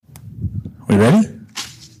We ready?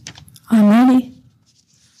 I'm ready.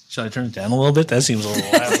 Should I turn it down a little bit? That seems a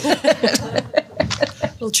little loud.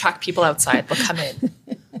 We'll attract people outside. They'll come in.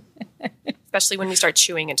 Especially when we start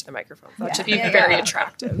chewing into the microphone. That should be very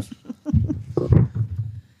attractive.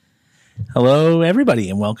 Hello, everybody,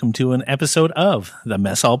 and welcome to an episode of the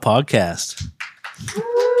Mess Hall Podcast.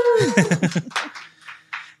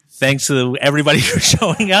 Thanks to everybody for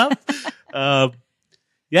showing up. I'm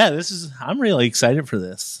really excited for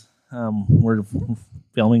this. We're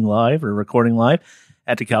filming live or recording live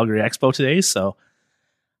at the Calgary Expo today, so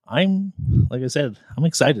I'm excited.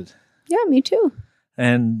 Yeah, me too.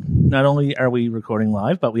 And not only are we recording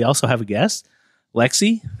live, but we also have a guest,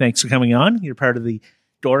 Lexi. Thanks for coming on. You're part of the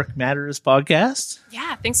Dork Matters podcast.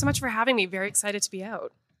 Yeah, thanks so much for having me. Very excited to be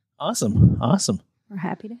out. Awesome. We're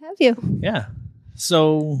happy to have you. Yeah.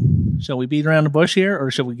 So, shall we beat around the bush here,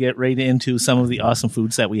 or shall we get right into some of the awesome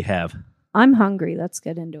foods that we have? I'm hungry. Let's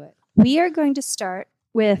get into it. We are going to start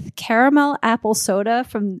with caramel apple soda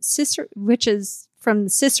from Cicero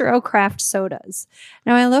Craft Sodas.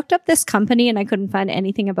 Now, I looked up this company and I couldn't find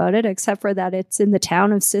anything about it except for that it's in the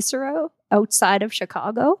town of Cicero, outside of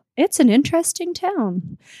Chicago. It's an interesting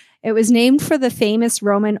town. It was named for the famous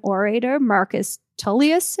Roman orator Marcus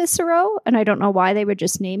Tullius Cicero, and I don't know why they would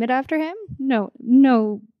just name it after him. No,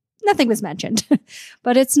 nothing was mentioned.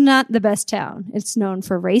 But it's not the best town. It's known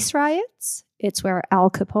for race riots. It's where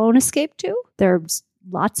Al Capone escaped to. There's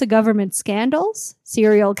lots of government scandals.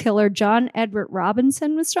 Serial killer John Edward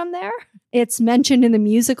Robinson was from there. It's mentioned in the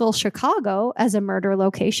musical Chicago as a murder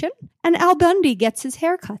location. And Al Bundy gets his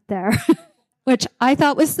hair cut there, which I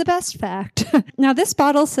thought was the best fact. Now, this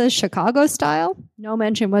bottle says Chicago style. No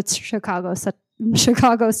mention what Chicago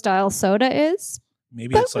style soda is.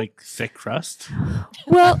 Maybe it's like thick crust.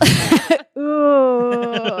 Well,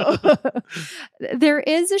 there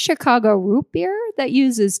is a Chicago root beer that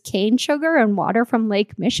uses cane sugar and water from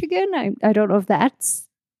Lake Michigan. I don't know if that's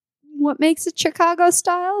what makes it Chicago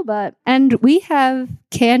style, and we have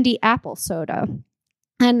candy apple soda.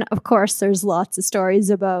 And of course, there's lots of stories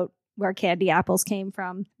about where candy apples came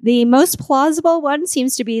from. The most plausible one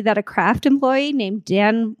seems to be that a Kraft employee named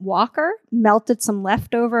Dan Walker melted some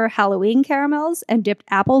leftover Halloween caramels and dipped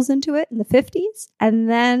apples into it in the 50s. And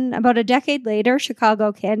then about a decade later,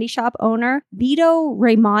 Chicago candy shop owner Vito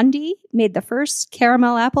Raimondi made the first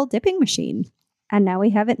caramel apple dipping machine. And now we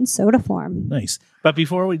have it in soda form. Nice. But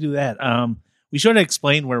before we do that, we should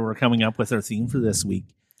explain where we're coming up with our theme for this week.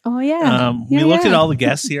 Oh, yeah. We looked at all the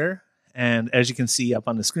guests here. And as you can see up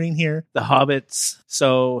on the screen here, the hobbits.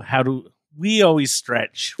 So we always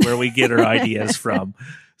stretch where we get our ideas from.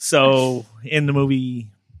 So in the movie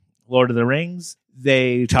Lord of the Rings,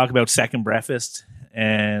 they talk about second breakfast,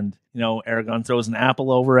 and Aragorn throws an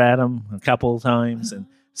apple over at him a couple of times. And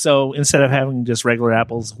so instead of having just regular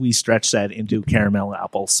apples, we stretch that into caramel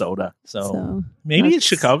apple soda. So maybe it's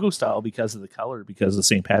Chicago style because of the color, because of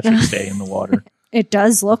St. Patrick's Day in the water. It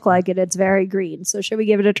does look like it. It's very green. So should we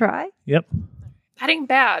give it a try? Yep. That ain't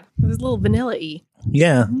bad. It was a little vanilla-y.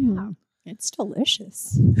 Yeah. It's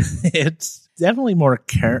delicious. It's definitely more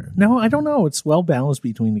No, I don't know. It's well balanced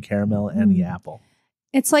between the caramel and the apple.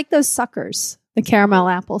 It's like those suckers, the caramel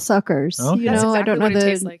apple suckers. Okay. That's exactly I don't know what it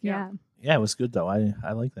tastes like. Yeah. Yeah, it was good though. I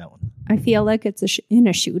like that one. I feel like it's in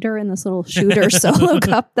a shooter, in this little shooter solo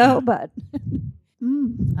cup though, but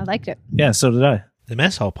I liked it. Yeah, so did I. The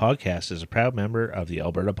Mess Hall Podcast is a proud member of the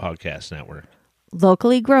Alberta Podcast Network.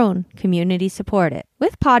 Locally grown, community supported.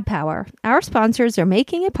 With Pod Power, our sponsors are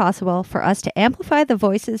making it possible for us to amplify the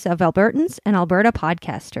voices of Albertans and Alberta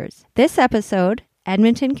podcasters. This episode,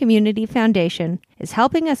 Edmonton Community Foundation, is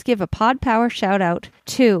helping us give a Pod Power shout out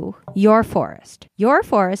to Your Forest. Your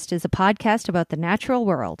Forest is a podcast about the natural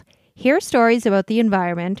world. Hear stories about the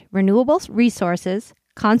environment, renewable resources,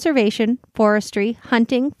 conservation, forestry,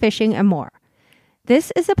 hunting, fishing, and more.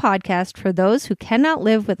 This is a podcast for those who cannot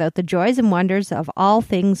live without the joys and wonders of all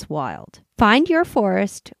things wild. Find Your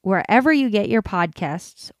Forest wherever you get your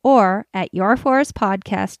podcasts or at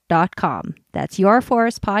yourforestpodcast.com. That's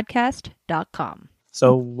yourforestpodcast.com.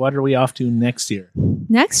 So what are we off to next year?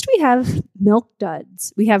 Next, we have Milk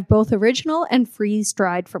Duds. We have both original and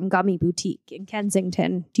freeze-dried from Gummy Boutique in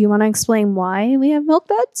Kensington. Do you want to explain why we have Milk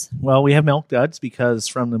Duds? Well, we have Milk Duds because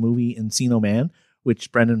from the movie Encino Man,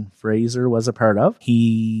 which Brendan Fraser was a part of,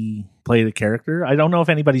 he played a character. I don't know if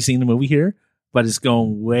anybody's seen the movie here, but it's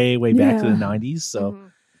going way, way back to the 90s. So,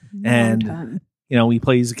 and he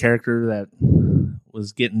plays a character that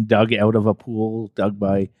was getting dug out of a pool dug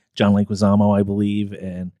by John Leguizamo, I believe.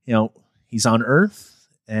 And, he's on Earth,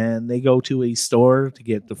 and they go to a store to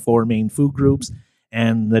get the four main food groups.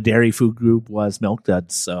 And the dairy food group was Milk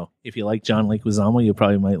Duds. So if you like John Leguizamo, you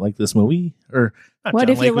probably might like this movie. Or not What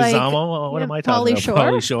John if you like, Leguizamo. What am I talking about? Pauly Shore?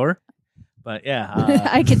 Pauly Shore. But yeah.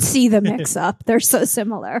 I could see the mix up. They're so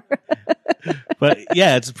similar. But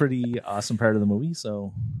yeah, it's a pretty awesome part of the movie.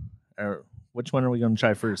 So which one are we going to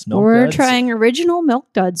try first? Milk We're Duds? trying original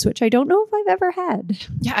Milk Duds, which I don't know if I've ever had.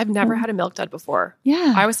 Yeah, I've never had a Milk Dud before.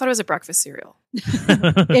 Yeah. I always thought it was a breakfast cereal.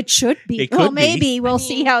 It should be. It could Well, be. maybe. We'll I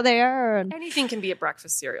see mean, how they are. And Anything can be a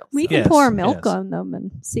breakfast cereal. we can Yes, pour milk yes. on them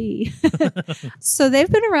and see. So they've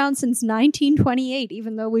been around since 1928,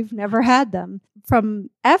 even though we've never had them. From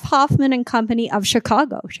F. Hoffman and Company of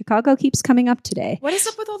Chicago. Chicago keeps coming up today. What is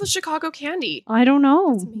up with all the Chicago candy? I don't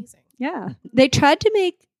know. That's amazing. Yeah. They tried to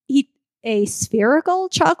make a spherical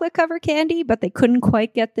chocolate covered candy, but they couldn't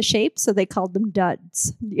quite get the shape, so they called them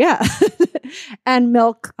duds. Yeah. And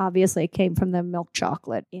milk obviously came from the milk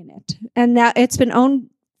chocolate in it. And now it's been owned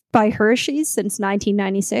by Hershey's since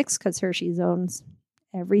 1996 because Hershey's owns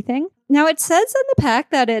everything. Now it says on the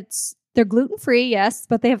pack that they're gluten-free, yes,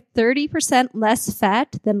 but they have 30% less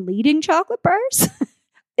fat than leading chocolate bars.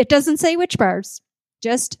 It doesn't say which bars,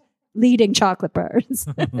 just leading chocolate bars.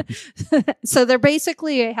 So they're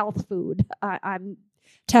basically a health food. I'm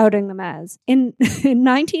touting them as. In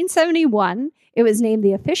 1971, it was named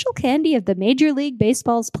the official candy of the Major League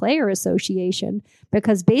Baseball's Player Association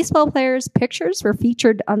because baseball players' pictures were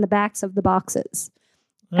featured on the backs of the boxes.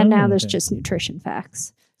 And now there's okay. just nutrition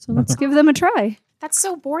facts. So let's give them a try. That's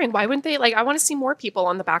so boring. Why wouldn't they? Like, I want to see more people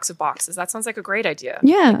on the backs of boxes. That sounds like a great idea.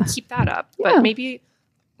 Yeah. Keep that up. Yeah. But maybe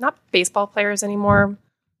not baseball players anymore.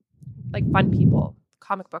 Like fun people,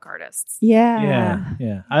 comic book artists. Yeah.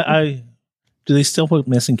 Yeah. I do they still put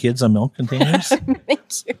missing kids on milk containers? Thank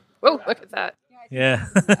you. Whoa, look at that. Yeah.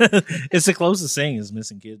 It's the closest thing is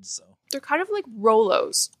missing kids. So They're kind of like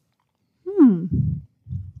Rolos.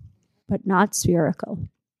 But not spherical.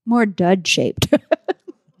 More dud shaped.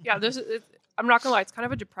 Yeah, I'm not gonna lie, it's kind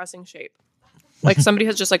of a depressing shape. Like somebody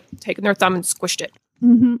has just like taken their thumb and squished it.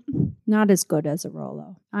 Not as good as a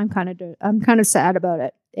Rolo. I'm kind of sad about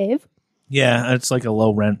it. Dave? yeah, it's like a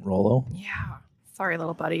low rent Rolo. Yeah. Sorry,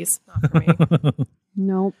 little buddies. Not for me.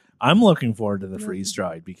 Nope. I'm looking forward to the freeze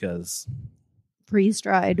dried because Freeze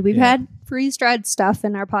dried. We've Yeah. had freeze dried stuff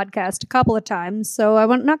in our podcast a couple of times, so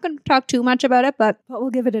I'm not going to talk too much about it, but we'll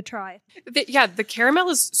give it a try. The caramel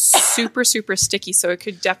is super, super sticky, so it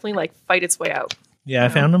could definitely like fight its way out. I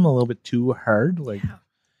found them a little bit too hard. Like Yeah.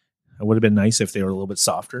 it would have been nice if they were a little bit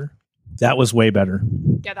softer. That was way better.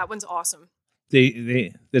 Yeah, that one's awesome.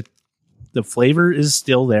 The flavor is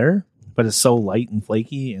still there, but it's so light and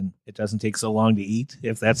flaky, and it doesn't take so long to eat.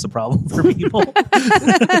 If that's the problem for people,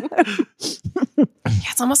 Yeah,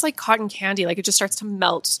 it's almost like cotton candy. Like it just starts to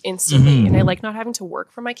melt instantly. And I like not having to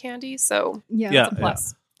work for my candy. So Yeah. Yeah. it's a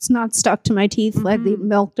plus. It's not stuck to my teeth like the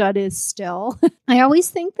milk dud is still. I always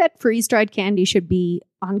think that freeze dried candy should be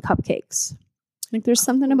on cupcakes. Like there's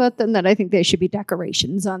something about them that I think they should be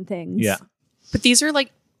decorations on things. Yeah. But these are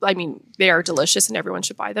like, I mean, they are delicious and everyone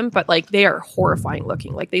should buy them, but like they are horrifying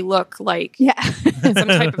looking. Like they look like Yeah. some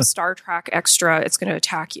type of Star Trek extra. It's going to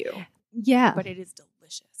attack you. Yeah. But it is delicious.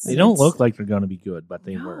 they don't look like they're going to be good, but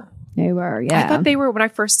they were. They were, yeah. I thought they were, when I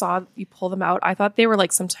first saw you pull them out, I thought they were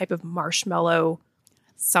like some type of marshmallow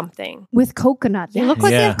something. with coconut. They look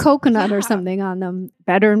like they Yeah. have coconut Yeah. or something on them.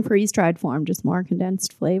 Better in freeze dried form, just more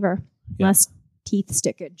condensed flavor. Yeah. Less teeth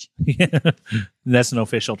stickage. Yeah. That's an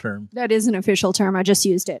official term. That is an official term. I just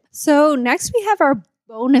used it. So next we have our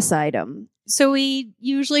bonus item. So we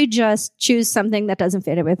usually just choose something that doesn't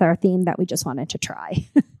fit with our theme that we just wanted to try.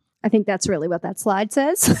 I think that's really what that slide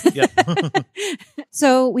says. Yep.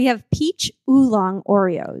 So we have peach oolong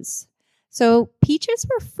Oreos. So peaches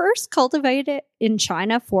were first cultivated in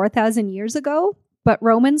China 4,000 years ago, but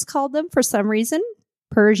Romans called them, for some reason,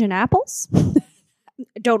 Persian apples.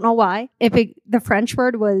 Don't know why. The French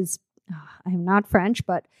word was, I'm not French,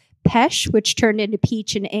 but pêche, which turned into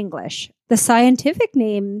peach in English. The scientific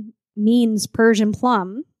name means Persian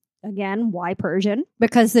plum. Again, why Persian?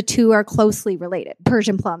 Because the two are closely related.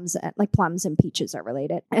 Persian plums, like plums and peaches, are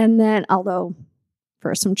related. And then, although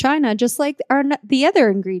first from China, just like the other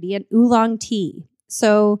ingredient, oolong tea.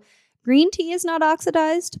 So green tea is not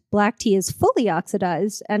oxidized, black tea is fully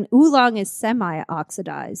oxidized, and oolong is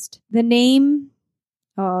semi-oxidized. The name,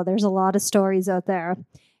 there's a lot of stories out there.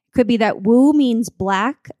 Could be that wu means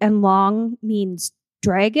black and long means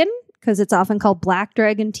dragon, because it's often called black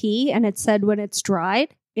dragon tea, and it's said when it's dried,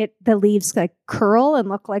 the leaves like curl and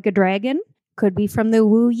look like a dragon. Could be from the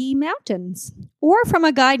Wu Yi Mountains, or from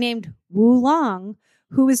a guy named Wu Long,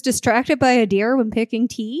 who was distracted by a deer when picking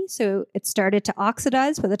tea, so it started to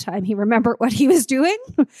oxidize by the time he remembered what he was doing.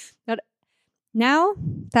 Now,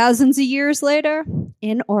 thousands of years later,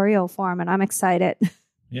 in Oreo form, and I'm excited.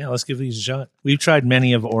 Yeah, let's give these a shot. We've tried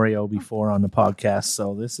many of Oreo before on the podcast,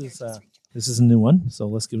 so this is a new one. So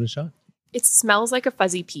let's give it a shot. It smells like a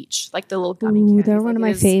fuzzy peach, like the little gummy Ooh, candies. they're one Like, of it my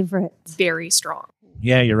is favorites. Very strong.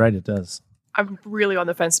 Yeah, you're right. It does. I'm really on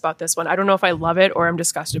the fence about this one. I don't know if I love it or I'm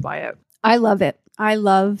disgusted by it. I love it. I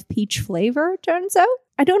love peach flavor, turns out.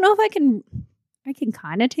 I don't know if I can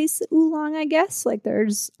kind of taste the oolong, I guess. Like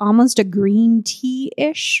there's almost a green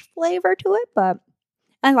tea-ish flavor to it, but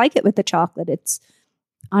I like it with the chocolate. It's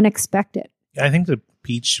unexpected. I think the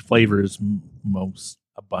peach flavor is most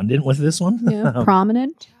abundant with this one. Yeah,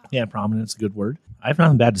 prominent. Yeah, prominent's a good word. I have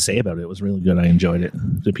nothing bad to say about it. It was really good. I enjoyed it.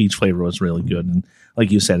 The peach flavor was really good. And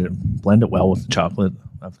like you said, it blended well with the chocolate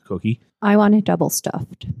of the cookie. I want it double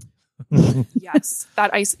stuffed. Yes,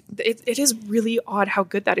 that ice. It is really odd how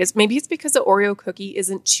good that is. Maybe it's because the Oreo cookie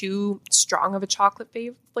isn't too strong of a chocolate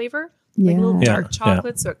flavor. Like a little dark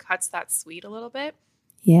chocolate, so it cuts that sweet a little bit.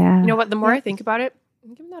 Yeah. You know what? The more I think about it,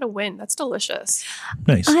 I'm giving that a win. That's delicious.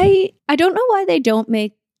 Nice. I don't know why they don't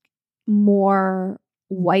make more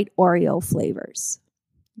white Oreo flavors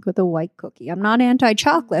with a white cookie. I'm not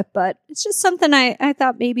anti-chocolate, but it's just something I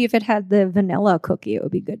thought maybe if it had the vanilla cookie, it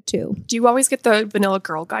would be good too. Do you always get the vanilla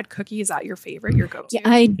Girl Guide cookie? Is that your favorite, your go-to? Yeah,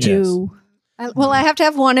 I do. I have to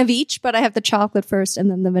have one of each, but I have the chocolate first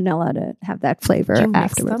and then the vanilla to have that flavor Do you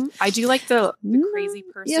mix afterwards. them? I do like the crazy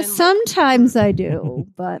person. Yeah, sometimes I do,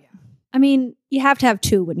 but I mean, you have to have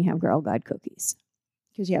two when you have Girl Guide cookies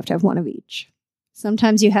because you have to have one of each.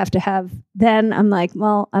 Sometimes you have to have, then I'm like,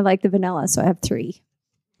 well, I like the vanilla, so I have 3.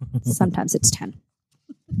 Sometimes it's 10.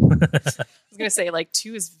 I was going to say, like,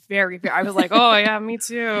 2 is very, very, I was like, oh, yeah, me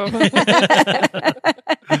too.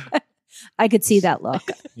 I could see that look.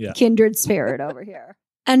 Yeah. Kindred spirit over here.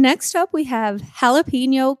 And next up, we have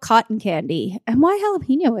jalapeno cotton candy. And why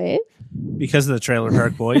jalapeno, Abe? Because of the Trailer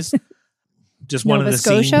Park Boys. Just one Nova of the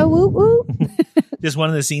Scotia, woo woo. Just one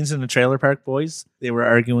of the scenes in the Trailer Park Boys. They were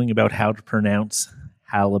arguing about how to pronounce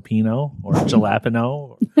jalapeno or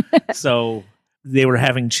jalapeno. So they were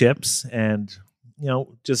having chips, and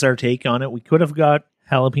just our take on it. We could have got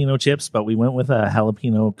jalapeno chips, but we went with a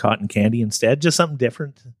jalapeno cotton candy instead. Just something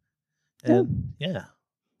different. And yeah.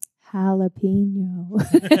 Jalapeno.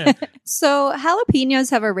 So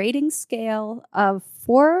jalapenos have a rating scale of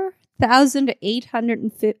 4,000 to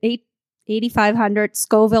 8,500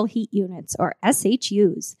 Scoville heat units, or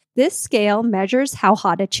SHUs. This scale measures how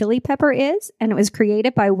hot a chili pepper is, and it was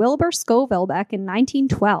created by Wilbur Scoville back in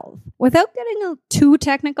 1912. Without getting too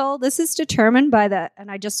technical, this is determined by I'm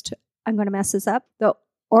going to mess this up, the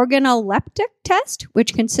organoleptic test,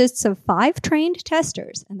 which consists of 5 trained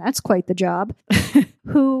testers, and that's quite the job,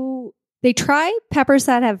 who they try peppers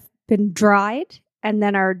that have been dried and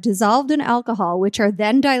then are dissolved in alcohol, which are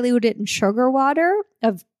then diluted in sugar water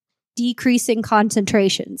of decreasing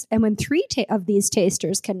concentrations. And when 3 of these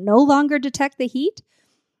tasters can no longer detect the heat,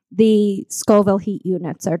 the Scoville heat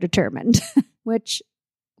units are determined. What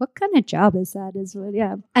kind of job is that?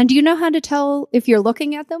 Yeah. And do you know how to tell, if you're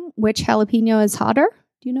looking at them, which jalapeno is hotter?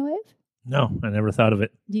 Do you know, Eve? No, I never thought of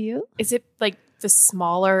it. Do you? Is it like the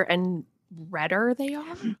smaller and redder they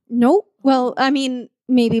are? Nope. Well, I mean,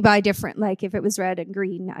 maybe by different, like if it was red and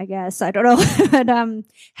green, I guess. I don't know. But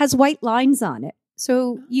has white lines on it.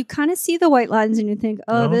 So you kind of see the white lines and you think,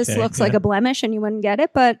 this looks like a blemish, and you wouldn't get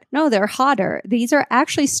it. But no, they're hotter. These are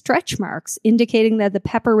actually stretch marks indicating that the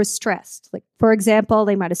pepper was stressed. Like, for example,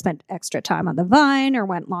 they might have spent extra time on the vine or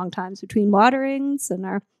went long times between waterings and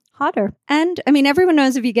are hotter. And I mean, everyone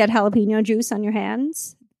knows if you get jalapeno juice on your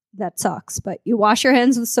hands, that sucks. But you wash your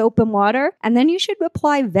hands with soap and water, and then you should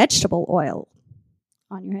apply vegetable oil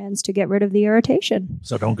on your hands to get rid of the irritation.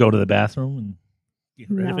 So don't go to the bathroom and get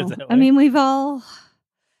rid of it that way. I mean, we've all,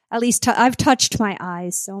 at least I've touched my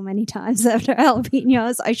eyes so many times after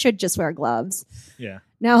jalapenos. I should just wear gloves. Yeah.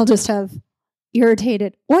 Now I'll just have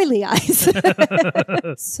irritated, oily eyes.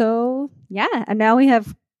 So, yeah. And now we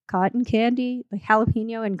have cotton candy, like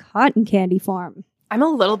jalapeno in cotton candy form. I'm a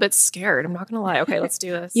little bit scared. I'm not going to lie. Okay, let's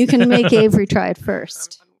do this. You can make Avery try it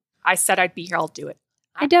first. I said I'd be here. I'll do it.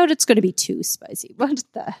 I doubt it's going to be too spicy. What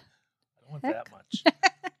the? I don't want that much.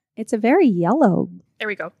 It's a very yellow. There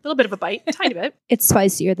we go. A little bit of a bite. Tiny bit. It's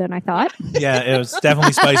spicier than I thought. Yeah, it was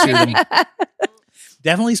definitely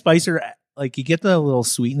spicier. Like you get the little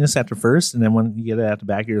sweetness at the first, and then when you get it at the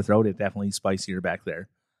back of your throat, it's definitely spicier back there.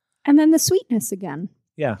 And then the sweetness again.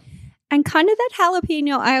 Yeah. And kind of that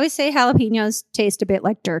jalapeno. I always say jalapenos taste a bit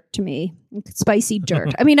like dirt to me. Spicy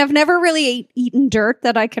dirt. I mean, I've never really eaten dirt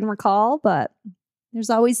that I can recall, but there's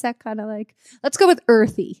always that kind of like, let's go with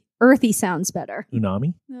earthy. Earthy sounds better.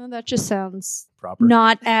 Unami? No, that just sounds Proper.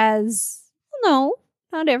 not as, no,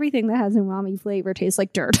 not everything that has umami flavor tastes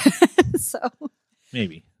like dirt. So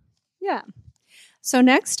Maybe. yeah. So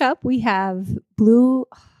next up we have blue.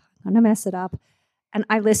 I'm gonna mess it up, and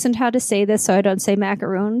I listened how to say this so I don't say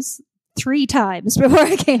macaroons 3 times before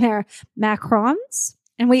I came here. Macarons.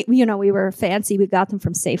 And we were fancy. We got them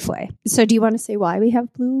from Safeway. So do you want to say why we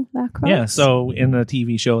have blue macarons? Yeah, so in the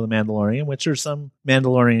TV show The Mandalorian, which are some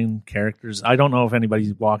Mandalorian characters. I don't know if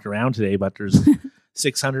anybody's walked around today, but there's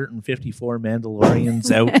 654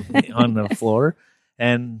 Mandalorians out on the floor.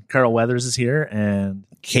 And Carl Weathers is here, and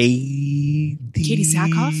Katie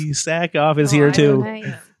Sackhoff is here too.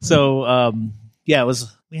 Nice. So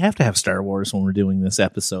we have to have Star Wars when we're doing this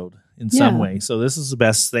episode in some way. So this is the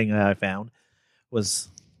best thing that I found. Was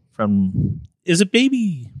from, is it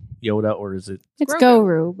Baby Yoda or is it? It's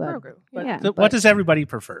Grogu, but Grogu. But what does everybody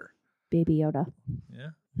prefer? Baby Yoda. Yeah.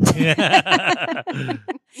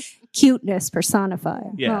 Cuteness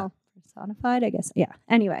personified. Yeah. Well, personified, I guess. Yeah.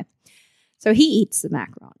 Anyway, so he eats the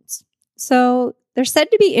macarons. So they're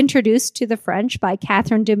said to be introduced to the French by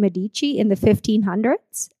Catherine de Medici in the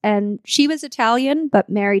 1500s. And she was Italian, but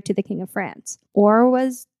married to the King of France. Or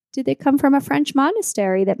did they come from a French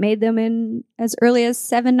monastery that made them in as early as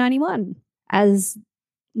 791, as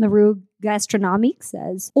La Rue Gastronomique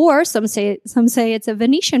says? Or some say it's a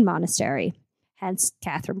Venetian monastery, hence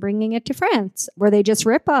Catherine bringing it to France, where they just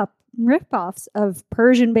rip-offs of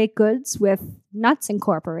Persian baked goods with nuts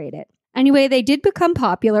incorporated. Anyway, they did become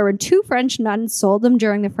popular, and 2 French nuns sold them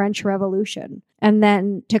during the French Revolution, and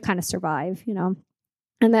then to kind of survive, And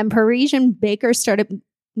then Parisian bakers started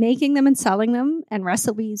making them and selling them, and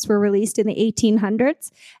recipes were released in the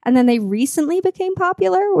 1800s. And then they recently became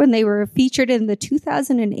popular when they were featured in the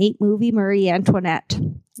 2008 movie Marie Antoinette.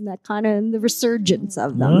 And that kind of the resurgence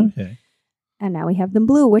of them. Okay. And now we have them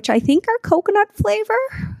blue, which I think are coconut flavor.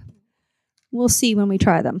 We'll see when we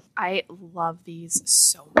try them. I love these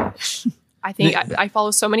so much. I think I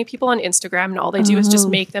follow so many people on Instagram, and all they do is just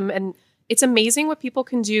make them. And it's amazing what people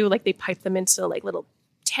can do. Like, they pipe them into like little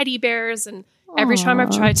teddy bears, and every time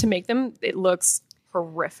I've tried to make them, it looks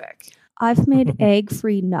horrific. I've made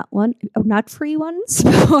egg-free nut-free ones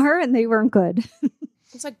before, and they weren't good.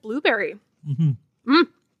 It's like blueberry. Mm-hmm.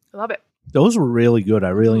 I love it. Those were really good. I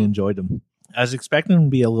really enjoyed them. I was expecting them to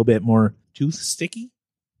be a little bit more tooth sticky,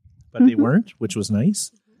 but they weren't, which was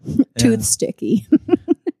nice. Tooth sticky.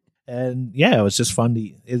 And yeah, it was just fun.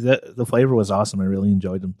 The flavor was awesome. I really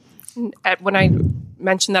enjoyed them. When I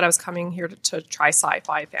mentioned that I was coming here to try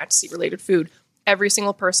sci-fi fantasy related food, every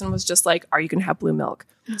single person was just like, "Are you going to have blue milk?"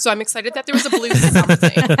 So I'm excited that there was a blue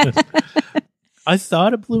something. I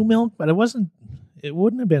thought of blue milk, but it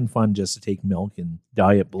wouldn't have been fun just to take milk and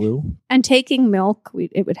dye it blue. And taking milk,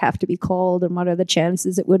 it would have to be cold. And what are the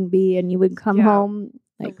chances it wouldn't be? And you would come home,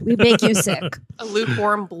 like, we make you sick. A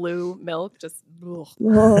lukewarm blue milk, just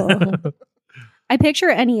ugh. I picture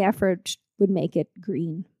any effort would make it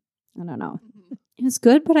green. I don't know. It was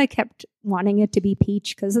good, but I kept wanting it to be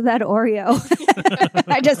peach because of that Oreo.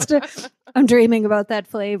 I'm dreaming about that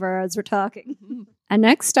flavor as we're talking. And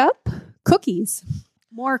next up, cookies.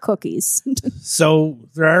 More cookies. So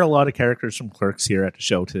there are a lot of characters from Clerks here at the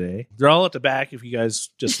show today. They're all at the back if you guys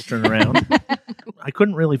just turn around. I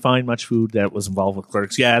couldn't really find much food that was involved with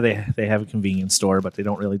Clerks. Yeah, they have a convenience store, but they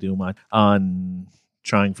don't really do much on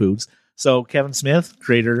trying foods. So Kevin Smith,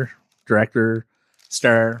 creator, director,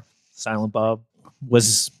 star, Silent Bob,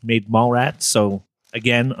 made Mallrats. So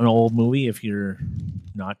again, an old movie. If you're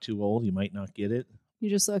not too old, you might not get it. You're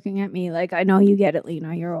just looking at me like, I know you get it,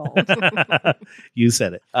 Lena. You're old. You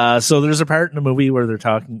said it. So there's a part in the movie where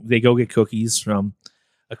they go get cookies from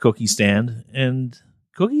a cookie stand, and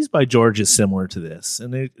Cookies by George is similar to this.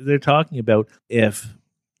 And they're talking about if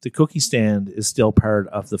the cookie stand is still part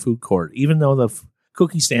of the food court, even though the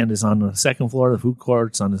cookie stand is on the second floor, the food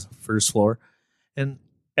court's on the first floor. And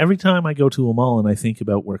every time I go to a mall and I think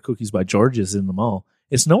about where Cookies by George is in the mall,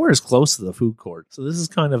 it's nowhere as close to the food court. So this is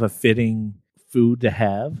kind of a fitting food to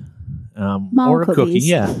have, or a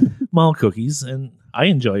cookie, mall cookies. And I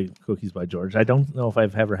enjoy Cookies by George. I don't know if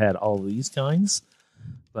I've ever had all of these kinds,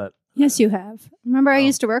 but yes, you have. Remember, I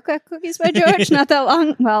used to work at Cookies by George not that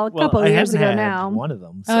long. Well, a couple of years ago now. One of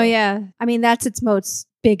them. So. Oh yeah, I mean that's its most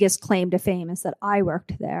biggest claim to fame is that I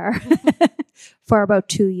worked there for about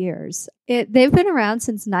 2 years. They've been around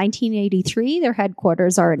since 1983. Their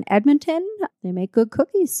headquarters are in Edmonton. They make good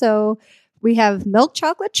cookies. So we have milk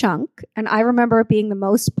chocolate chunk, and I remember it being the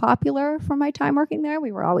most popular from my time working there.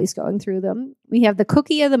 We were always going through them. We have the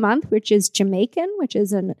cookie of the month, which is Jamaican, which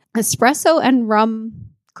is an espresso and rum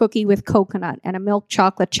cookie with coconut and a milk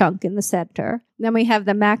chocolate chunk in the center. Then we have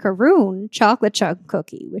the macaroon chocolate chunk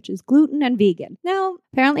cookie, which is gluten and vegan. Now,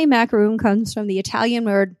 apparently macaroon comes from the Italian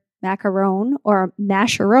word macaron or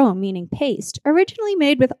mascherone, meaning paste, originally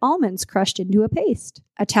made with almonds crushed into a paste.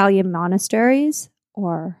 Italian monasteries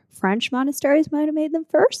or French monasteries might have made them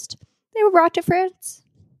first. They were brought to France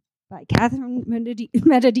by Catherine Medici.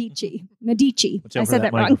 I said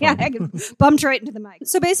that wrong. Yeah, I bumped right into the mic.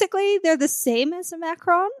 So basically, they're the same as a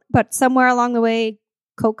macaron, but somewhere along the way,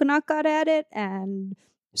 coconut got added, and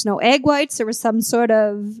there's no egg whites. There was some sort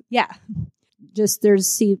of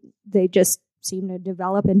they just seem to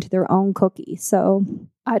develop into their own cookie. So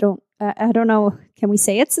I don't know. Can we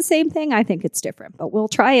say it's the same thing? I think it's different, but we'll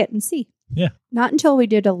try it and see. Yeah. Not until we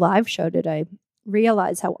did a live show did I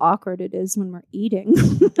realize how awkward it is when we're eating.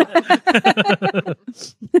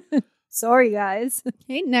 Sorry, guys.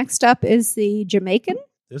 Okay, next up is the Jamaican.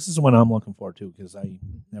 This is the one I'm looking forward to because I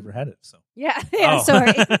never had it. So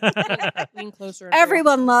Sorry. Lean closer.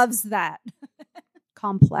 Everyone loves that.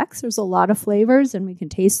 Complex. There's a lot of flavors, and we can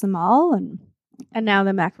taste them all. And now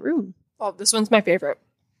the macaroon. Oh, this one's my favorite.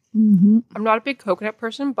 Mm-hmm. I'm not a big coconut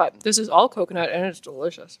person, but this is all coconut and it's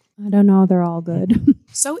delicious. I don't know. They're all good.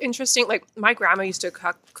 So interesting. Like my grandma used to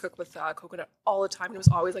cook with coconut all the time. And it was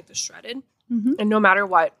always like the shredded. Mm-hmm. And no matter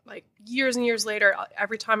what, like years and years later,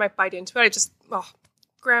 every time I bite into it, I just,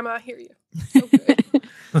 Grandma, I hear you. So good.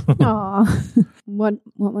 Aw. What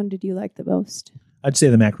one did you like the most? I'd say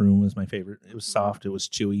the macaroon was my favorite. It was soft. It was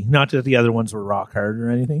chewy. Not that the other ones were rock hard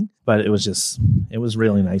or anything, but it was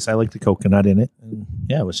really nice. I liked the coconut in it. And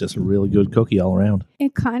yeah, it was just a really good cookie all around.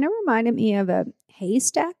 It kind of reminded me of a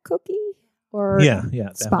haystack cookie or definitely.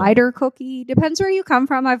 spider cookie. Depends where you come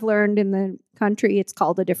from. I've learned in the country it's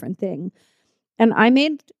called a different thing. And I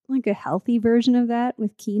made like a healthy version of that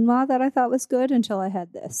with quinoa that I thought was good until I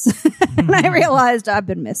had this. And I realized I've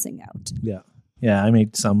been missing out. Yeah. Yeah, I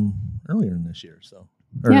made some earlier in this year,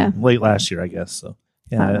 late last year, I guess. So,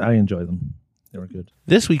 yeah, I enjoy them. They were good.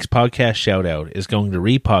 This week's podcast shout-out is going to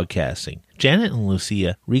Repodcasting. Janet and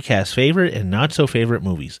Lucia recast favorite and not-so-favorite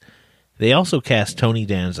movies. They also cast Tony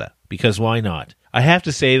Danza, because why not? I have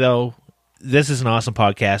to say, though, this is an awesome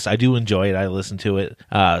podcast. I do enjoy it. I listen to it.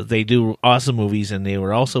 They do awesome movies, and they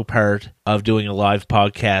were also part of doing a live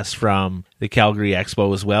podcast from the Calgary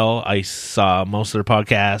Expo as well. I saw most of their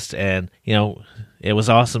podcast, and, it was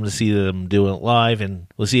awesome to see them doing it live, and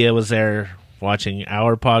Lucia was there watching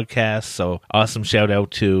our podcast, so awesome shout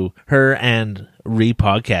out to her and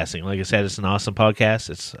Repodcasting. Like I said, it's an awesome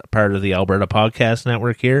podcast. It's part of the Alberta Podcast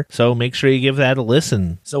Network here, so make sure you give that a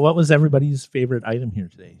listen. So what was everybody's favorite item here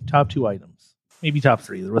today? Top 2 items. Maybe top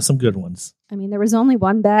 3. There were some good ones. I mean, there was only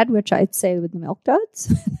one bad, which I'd say with the milk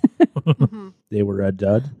duds. They were a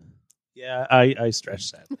dud. Yeah, I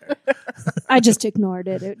stretched that there. I just ignored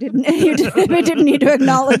it. It didn't. We didn't need to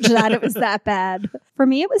acknowledge that it was that bad. For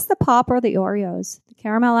me, it was the pop or the Oreos, the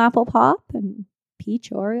caramel apple pop and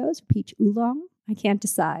peach Oreos, peach oolong. I can't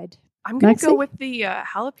decide. I'm gonna go with the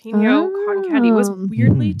jalapeno cotton candy. It was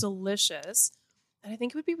weirdly delicious, and I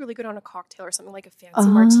think it would be really good on a cocktail or something like a fancy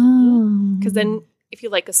martini. Because then, if you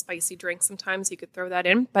like a spicy drink, sometimes you could throw that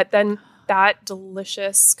in. But then that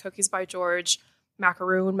delicious Cookies by George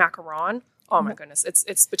macaron. Oh my goodness,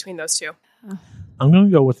 it's between those two. I'm going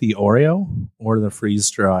to go with the Oreo or the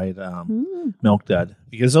freeze-dried milk dud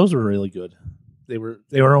because those were really good. They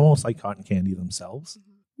were almost like cotton candy themselves.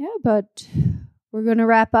 Yeah, but we're going to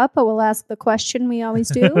wrap up, but we'll ask the question we always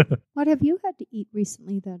do. What have you had to eat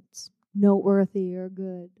recently that's noteworthy or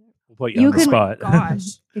good? We'll put you on the spot.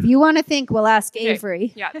 Gosh. If you want to think, we'll ask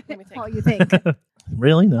Avery. Yeah, let me think. What you think?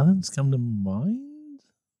 Really? Nothing's come to mind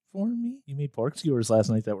for me? You made pork skewers last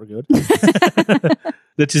night that were good.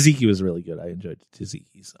 The tzatziki was really good. I enjoyed the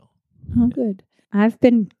tzatziki. So. Oh, good. I've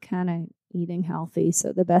been kind of eating healthy,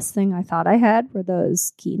 so the best thing I thought I had were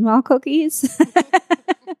those quinoa cookies.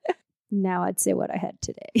 Now I'd say what I had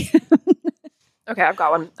today. Okay, I've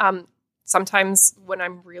got one. Sometimes when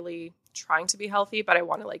I'm really trying to be healthy, but I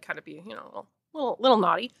want to like kind of be, a little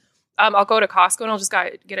naughty, I'll go to Costco and I'll just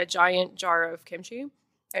get a giant jar of kimchi.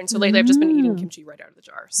 And so lately I've just been eating kimchi right out of the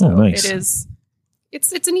jar. So nice.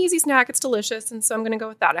 It's an easy snack. It's delicious. And so I'm going to go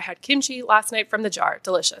with that. I had kimchi last night from the jar.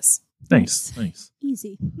 Delicious. Nice.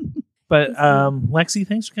 Easy. But Lexi,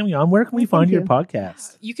 thanks for coming on. Where can we find your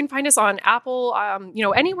podcast? You can find us on Apple,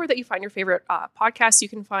 anywhere that you find your favorite podcast. You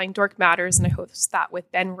can find Dork Matters, and I host that with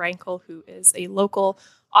Ben Rankel, who is a local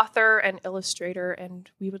author and illustrator. And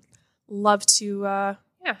we would love to have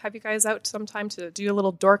you guys out sometime to do a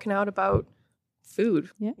little dorking out about food.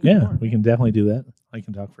 Yeah, we can definitely do that. I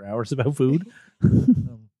can talk for hours about food.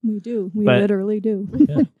 We do. We literally do.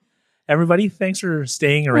 Yeah. everybody, thanks for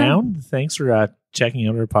staying around. Thanks for checking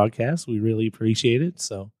out our podcast. We really appreciate it.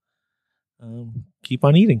 So keep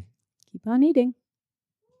on eating. Keep on eating.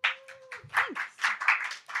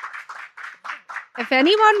 If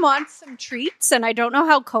anyone wants some treats, and I don't know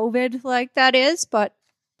how COVID like that is, but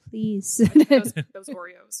please. Those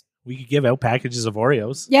Oreos. We could give out packages of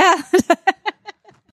Oreos. Yeah.